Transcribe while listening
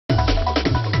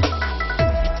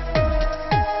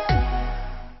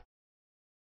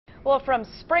Well, from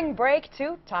spring break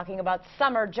to talking about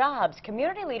summer jobs,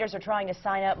 community leaders are trying to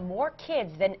sign up more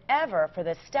kids than ever for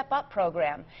the Step Up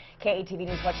program. KETV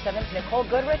News Watch 7's Nicole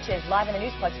Goodrich is live in the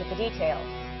Newsplex with the details.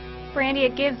 Brandy,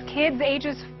 it gives kids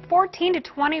ages 14 to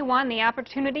 21 the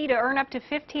opportunity to earn up to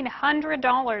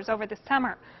 $1,500 over the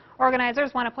summer.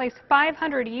 Organizers want to place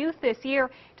 500 youth this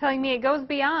year, telling me it goes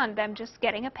beyond them just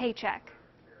getting a paycheck.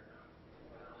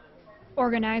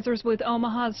 Organizers with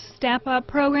Omaha's Step Up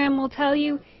program will tell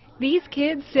you these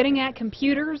kids sitting at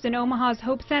computers in Omaha's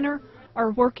Hope Center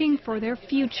are working for their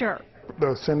future.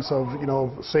 The sense of,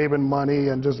 saving money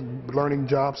and just learning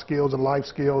job skills and life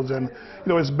skills, and,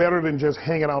 it's better than just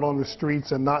hanging out on the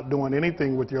streets and not doing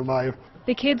anything with your life.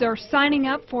 The kids are signing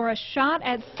up for a shot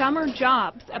at summer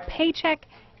jobs, a paycheck,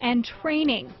 and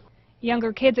training.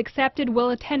 Younger kids accepted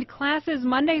will attend classes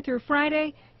Monday through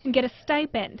Friday and get a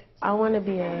stipend. I want to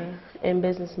be in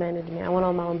business management. I want to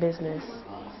own my own business,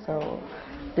 so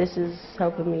this is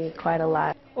helping me quite a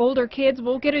lot. Older kids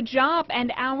will get a job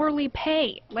and hourly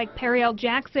pay, like Periel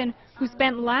Jackson, who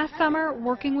spent last summer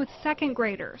working with second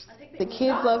graders. The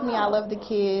kids love me, I love the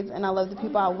kids, and I love the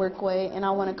people I work with, and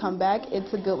I want to come back.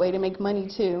 It's a good way to make money,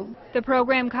 too. The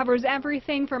program covers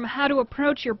everything from how to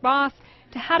approach your boss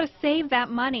to how to save that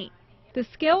money. The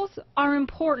skills are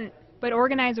important, but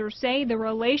organizers say the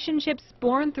relationships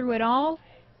born through it all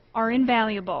are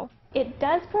invaluable. It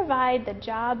does provide the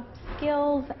job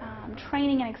skills,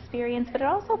 training and experience, but it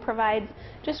also provides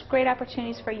just great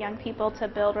opportunities for young people to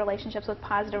build relationships with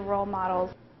positive role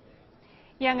models.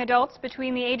 Young adults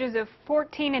between the ages of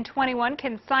 14 and 21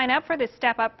 can sign up for this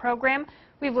Step Up program.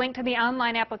 We've linked to the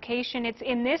online application. It's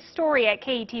in this story at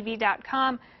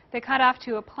KETV.com. The cutoff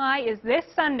to apply is this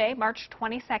Sunday, March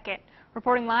 22nd.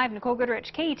 Reporting live, Nicole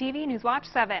Goodrich, KETV News Watch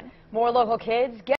 7. More local kids